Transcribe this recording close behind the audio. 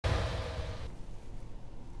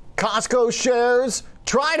Costco shares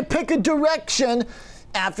try to pick a direction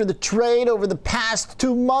after the trade over the past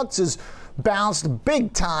 2 months has bounced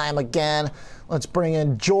big time again. Let's bring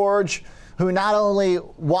in George, who not only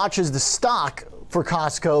watches the stock for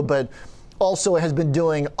Costco, but also has been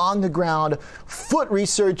doing on-the-ground foot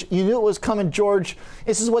research. You knew it was coming, George.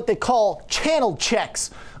 This is what they call channel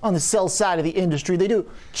checks on the sell side of the industry. They do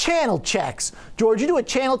channel checks. George, you do a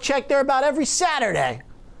channel check there about every Saturday.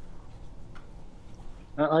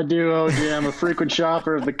 I do, OJ. I'm a frequent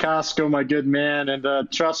shopper of the Costco, my good man.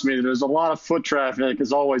 And trust me, there's a lot of foot traffic,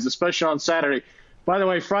 as always, especially on Saturday. By the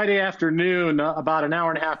way, Friday afternoon, about an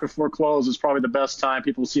hour and a half before close, is probably the best time.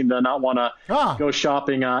 People seem to not want to go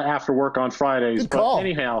shopping after work on Fridays. Good call. But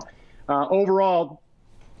anyhow, overall,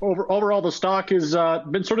 the stock has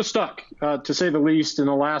been sort of stuck, to say the least, in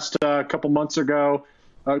the last couple months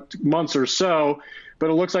or so. But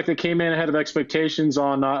it looks like they came in ahead of expectations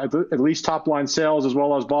on at least top-line sales as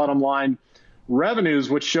well as bottom-line revenues,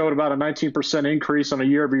 which showed about a 19% increase on a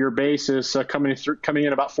year-over-year basis, coming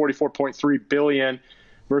in about $44.3 billion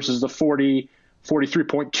versus the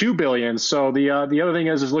 $43.2 billion. So the other thing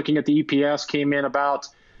is looking at the EPS came in about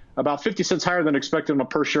 50 cents higher than expected on a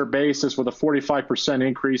per-share basis with a 45%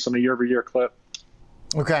 increase on a year-over-year clip.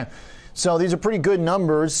 Okay, so these are pretty good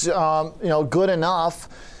numbers, good enough,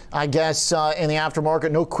 I guess, in the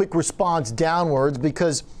aftermarket. No quick response downwards,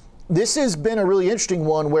 because this has been a really interesting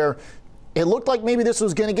one where it looked like maybe this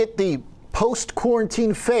was going to get the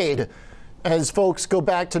post-quarantine fade as folks go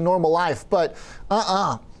back to normal life. But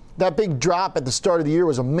that big drop at the start of the year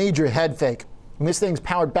was a major head fake. And this thing's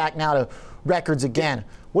powered back now to records again.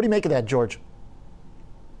 What do you make of that, George?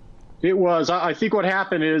 It was. I think what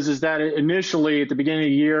happened is that initially at the beginning of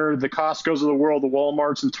the year, the Costcos of the world, the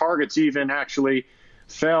Walmarts and Targets even actually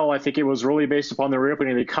fell. I think it was really based upon the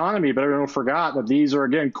reopening of the economy, but everyone forgot that these are,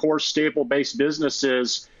 again, core staple-based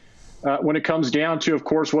businesses when it comes down to, of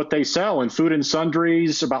course, what they sell. And food and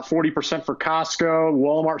sundries, about 40% for Costco.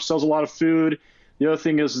 Walmart sells a lot of food. The other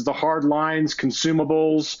thing is the hard lines,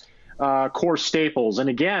 consumables, core staples. And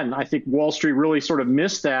again, I think Wall Street really sort of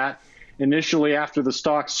missed that initially after the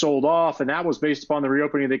stock sold off, and that was based upon the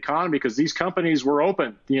reopening of the economy because these companies were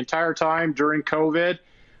open the entire time during COVID.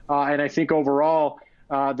 And I think overall,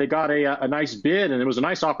 they got a nice bid, and it was a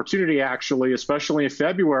nice opportunity, actually, especially in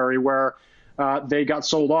February, where they got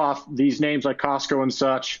sold off, these names like Costco and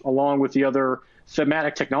such, along with the other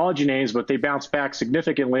thematic technology names, but they bounced back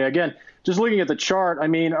significantly. Again, just looking at the chart, I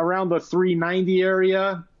mean, around the 390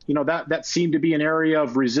 area, that seemed to be an area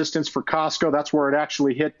of resistance for Costco. That's where it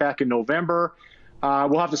actually hit back in November.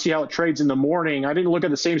 We'll have to see how it trades in the morning. I didn't look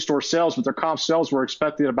at the same store sales, but their comp sales were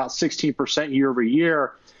expected at about 16% year over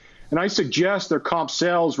year. And I suggest their comp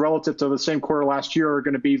sales relative to the same quarter last year are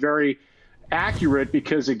going to be very accurate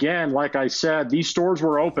because, again, like I said, these stores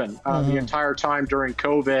were open the entire time during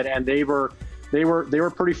COVID, and they were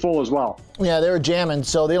pretty full as well. Yeah, they were jamming,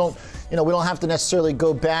 so they don't, we don't have to necessarily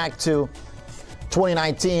go back to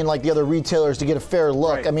 2019 like the other retailers to get a fair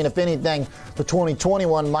look. Right. I mean, if anything, the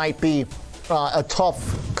 2021 might be a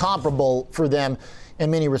tough comparable for them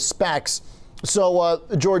in many respects. So,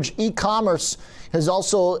 George, e-commerce has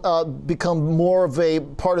also become more of a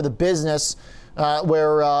part of the business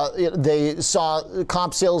where they saw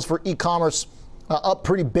comp sales for e-commerce up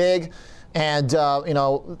pretty big, and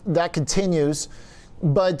that continues.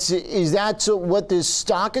 But is that what this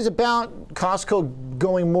stock is about? Costco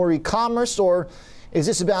going more e-commerce, or is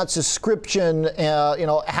this about subscription?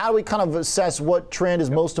 How do we kind of assess what trend is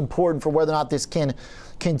most important for whether or not this can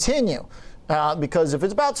continue? Because if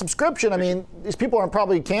it's about subscription, I mean, these people aren't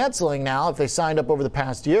probably canceling now. If they signed up over the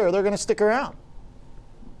past year, they're going to stick around.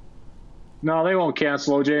 No, they won't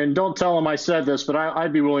cancel, OJ. And don't tell them I said this, but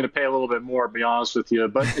I'd be willing to pay a little bit more, to be honest with you.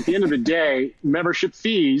 But at the end of the day, membership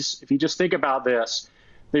fees, if you just think about this,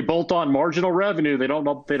 they bolt on marginal revenue. They don't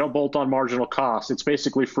bolt on marginal costs. It's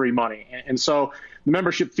basically free money. And so the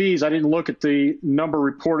membership fees, I didn't look at the number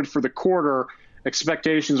reported for the quarter.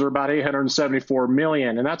 Expectations are about $874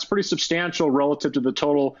 million, and that's pretty substantial relative to the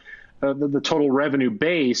total revenue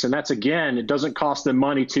base. And that's, again, it doesn't cost them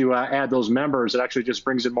money to add those members. It actually just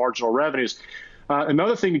brings in marginal revenues.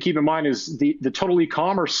 Another thing to keep in mind is the total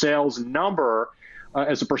e-commerce sales number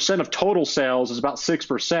as a percent of total sales is about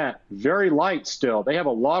 6%. Very light still. They have a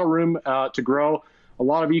lot of room to grow, a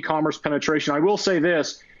lot of e-commerce penetration. I will say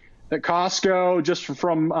this, that Costco, just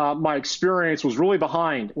from my experience, was really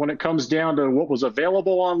behind when it comes down to what was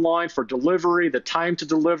available online for delivery, the time to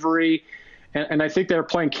delivery, and I think they're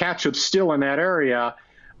playing catch-up still in that area.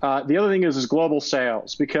 The other thing is global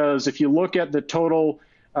sales, because if you look at the total,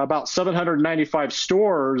 about 795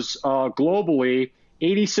 stores globally,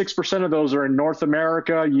 86% of those are in North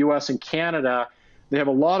America, US, and Canada. They have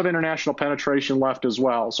a lot of international penetration left as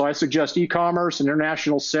well. So I suggest e-commerce and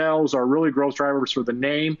international sales are really growth drivers for the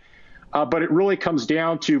name. But it really comes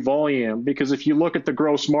down to volume, because if you look at the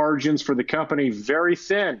gross margins for the company, very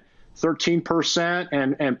thin,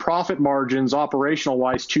 13%, and profit margins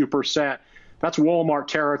operational-wise 2%. That's Walmart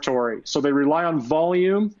territory. So they rely on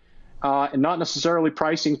volume and not necessarily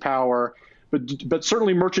pricing power. But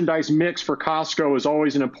certainly merchandise mix for Costco is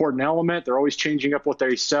always an important element. They're always changing up what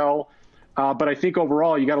they sell. But I think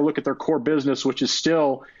overall, you got to look at their core business, which is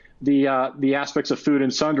still the aspects of food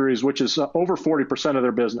and sundries, which is over 40% of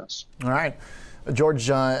their business. All right. George,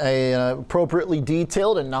 appropriately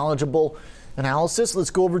detailed and knowledgeable analysis.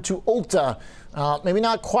 Let's go over to Ulta. Maybe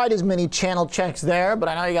not quite as many channel checks there, but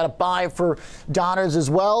I know you got to buy for Donners as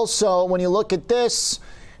well. So when you look at this,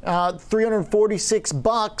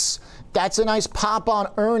 $346, that's a nice pop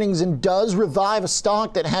on earnings and does revive a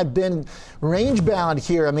stock that had been range bound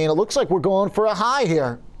here. I mean, it looks like we're going for a high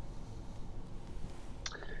here.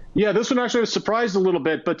 Yeah, this one actually was surprised a little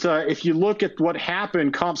bit, but if you look at what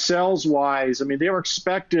happened comp sales wise, I mean, they were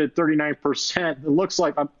expected 39%. It looks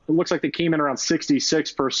like they came in around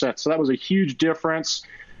 66%. So that was a huge difference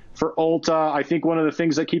for Ulta. I think one of the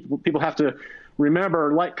things that people have to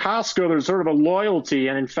remember, like Costco, there's sort of a loyalty,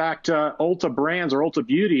 and in fact, Ulta Brands or Ulta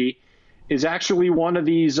Beauty is actually one of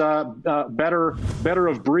these better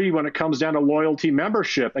of breed when it comes down to loyalty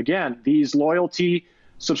membership. Again, these loyalty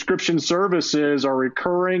subscription services are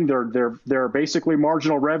recurring. They're basically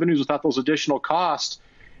marginal revenues without those additional costs.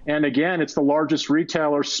 And again, it's the largest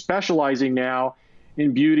retailer specializing now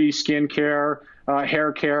in beauty, skincare,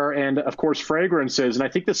 hair care, and of course fragrances. And I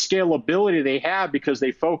think the scalability they have, because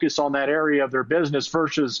they focus on that area of their business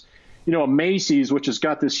versus, a Macy's, which has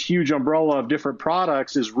got this huge umbrella of different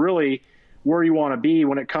products, is really where you want to be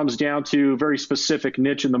when it comes down to very specific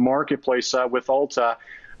niche in the marketplace with Ulta.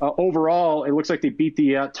 Overall, it looks like they beat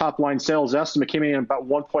the top line sales estimate, came in at about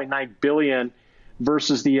 $1.9 billion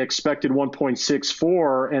versus the expected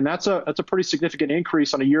 1.64, and that's a pretty significant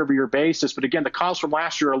increase on a year-over-year basis. But again, the comps from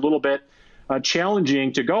last year are a little bit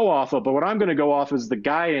challenging to go off of. But what I'm going to go off is the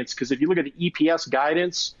guidance, because if you look at the EPS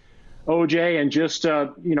guidance, OJ, and just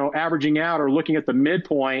averaging out or looking at the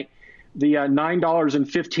midpoint, the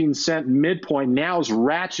 $9.15 midpoint now is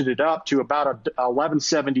ratcheted up to about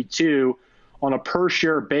 $11.72 on a per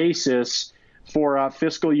share basis for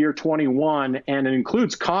fiscal year 21, and it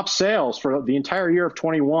includes comp sales for the entire year of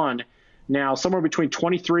 21. Now, somewhere between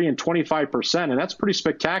 23 and 25%, and that's pretty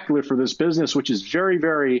spectacular for this business, which is very,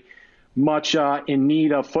 very much in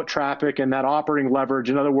need of foot traffic and that operating leverage.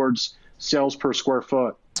 In other words, sales per square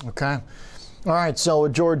foot. Okay. All right, so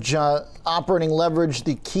George, operating leverage,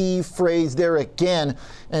 the key phrase there again,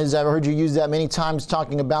 as I've heard you use that many times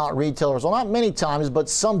talking about retailers. Well, not many times, but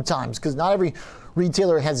sometimes, because not every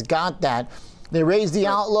retailer has got that. They raised the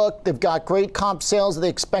outlook. They've got great comp sales that they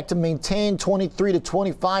expect to maintain 23 to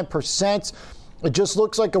 25%. It just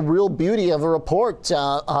looks like a real beauty of a report,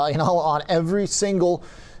 on every single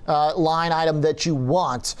line item that you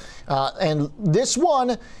want. And this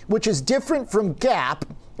one, which is different from Gap,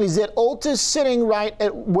 is that Ulta's sitting right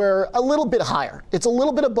at where a little bit higher. It's a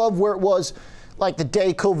little bit above where it was like the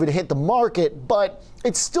day COVID hit the market, but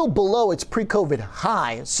it's still below its pre-COVID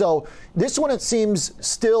high. So this one, it seems,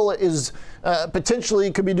 still is potentially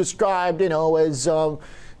could be described, as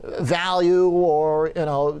value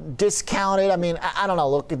or, discounted. I mean, I don't know.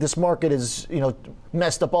 Look, this market is,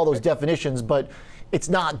 messed up all those definitions, but it's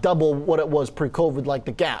not double what it was pre-COVID like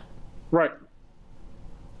the Gap. Right.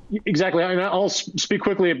 Exactly. I mean, I'll speak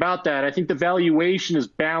quickly about that. I think the valuation is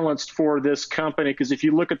balanced for this company, because if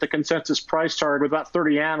you look at the consensus price target with about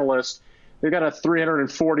 30 analysts, they've got a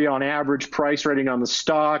 340 on average price rating on the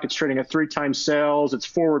stock. It's trading at 3 times sales. Its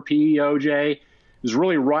forward PE, OJ, is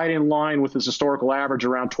really right in line with its historical average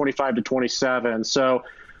around 25 to 27. So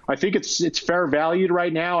I think it's fair valued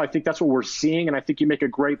right now. I think that's what we're seeing, and I think you make a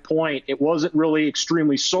great point. It wasn't really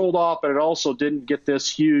extremely sold off, but it also didn't get this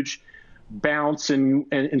huge bounce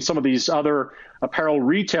in some of these other apparel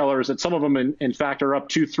retailers, that some of them in fact are up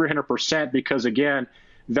to 300%, because again,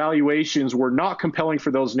 valuations were not compelling for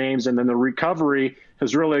those names, and then the recovery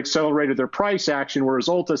has really accelerated their price action, whereas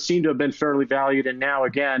Ulta seemed to have been fairly valued, and now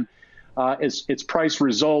again its price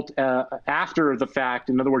result after the fact,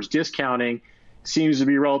 in other words discounting, seems to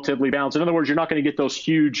be relatively balanced. In other words, you're not going to get those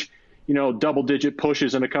huge double-digit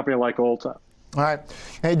pushes in a company like Ulta. All right.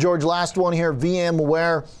 Hey George, last one here.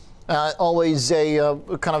 VMware. Always a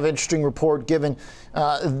kind of interesting report, given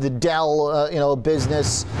the Dell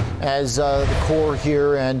business as the core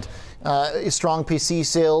here, and strong PC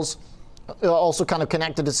sales. also kind of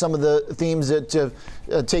connected to some of the themes that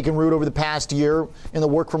have taken root over the past year in the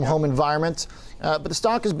work-from-home environment. But the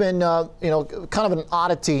stock has been, kind of an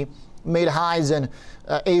oddity, made highs in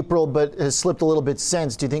April, but has slipped a little bit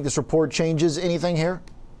since. Do you think this report changes anything here?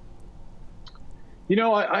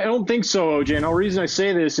 I don't think so, OJ. And the reason I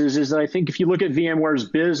say this is that I think if you look at VMware's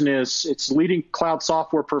business, it's leading cloud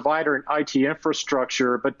software provider in IT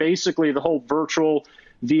infrastructure, but basically the whole virtual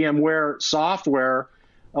VMware software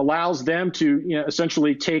allows them to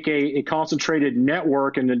essentially take a concentrated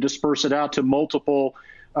network and then disperse it out to multiple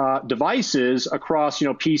devices across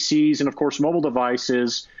PCs and of course mobile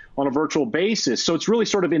devices on a virtual basis. So it's really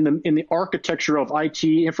sort of in the architecture of IT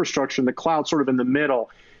infrastructure, and the cloud sort of in the middle.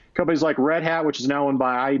 Companies like Red Hat, which is now owned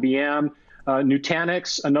by IBM,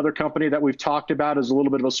 Nutanix, another company that we've talked about, is a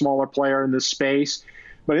little bit of a smaller player in this space.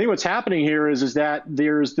 But I think what's happening here is that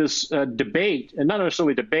there's this debate, and not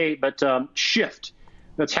necessarily debate, but shift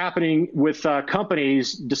that's happening with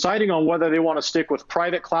companies deciding on whether they want to stick with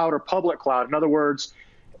private cloud or public cloud. In other words,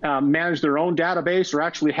 manage their own database or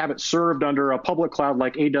actually have it served under a public cloud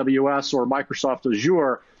like AWS or Microsoft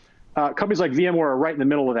Azure. Companies like VMware are right in the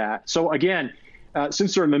middle of that. So again,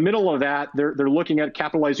 since they're in the middle of that, they're looking at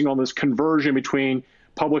capitalizing on this conversion between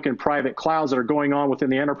public and private clouds that are going on within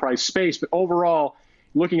the enterprise space. But overall,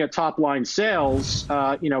 looking at top line sales,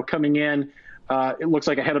 coming in, it looks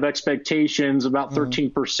like ahead of expectations, about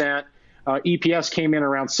 13%. EPS came in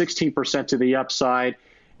around 16% to the upside.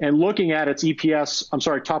 And looking at its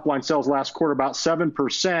top line sales last quarter, about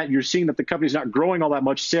 7%, you're seeing that the company's not growing all that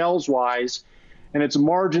much sales-wise, and its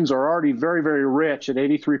margins are already very, very rich at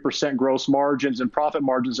 83% gross margins and profit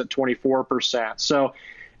margins at 24%. So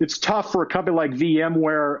it's tough for a company like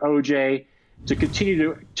VMware, OJ, to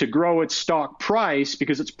continue to grow its stock price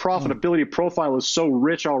because its profitability profile is so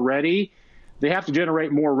rich already. They have to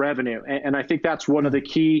generate more revenue. And I think that's one of the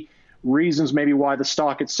key reasons maybe why the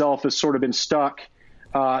stock itself has sort of been stuck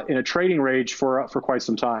in a trading range for quite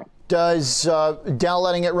some time. Does Dell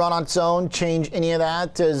letting it run on its own change any of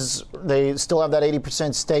that, as they still have that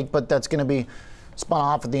 80% stake, but that's going to be spun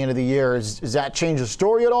off at the end of the year? Does that change the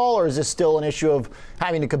story at all, or is this still an issue of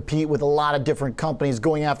having to compete with a lot of different companies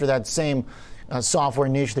going after that same software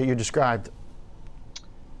niche that you described?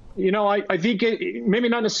 I think maybe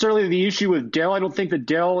not necessarily the issue with Dell. I don't think the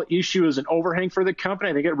Dell issue is an overhang for the company.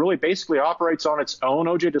 I think it really basically operates on its own,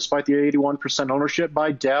 OJ, despite the 81% ownership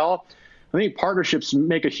by Dell. I think partnerships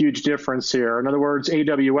make a huge difference here. In other words,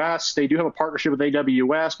 AWS, they do have a partnership with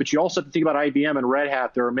AWS, but you also have to think about IBM and Red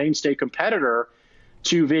Hat. They're a mainstay competitor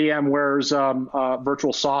to VMware's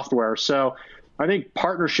virtual software. So I think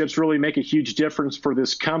partnerships really make a huge difference for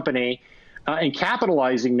this company, and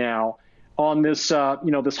capitalizing now on this,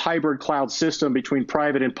 this hybrid cloud system between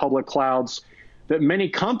private and public clouds that many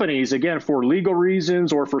companies, again, for legal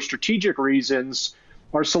reasons or for strategic reasons,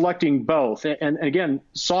 are selecting both. And again,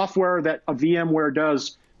 software that a VMware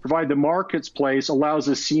does provide the marketplace allows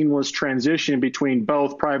a seamless transition between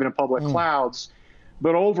both private and public clouds.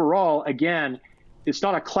 But overall, again, it's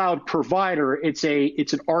not a cloud provider. It's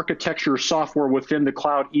an architecture software within the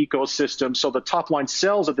cloud ecosystem. So the top line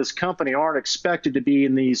sales of this company aren't expected to be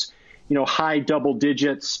in these high double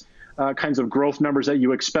digits kinds of growth numbers that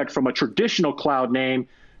you expect from a traditional cloud name.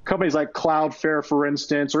 Companies like Cloudflare, for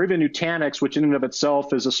instance, or even Nutanix, which in and of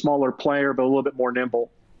itself is a smaller player, but a little bit more nimble.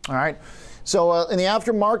 All right. So in the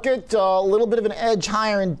aftermarket, a little bit of an edge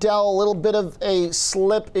higher in Dell, a little bit of a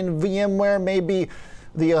slip in VMware, maybe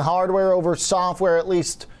the hardware over software, at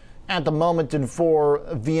least at the moment, and for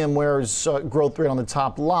VMware's growth rate on the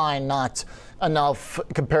top line, not enough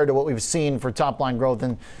compared to what we've seen for top line growth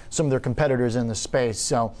in some of their competitors in the space.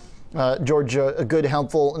 So, George, a good,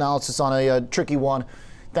 helpful analysis on a tricky one.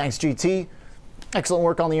 Thanks, GT. Excellent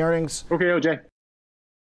work on the earnings. Okay, OJ.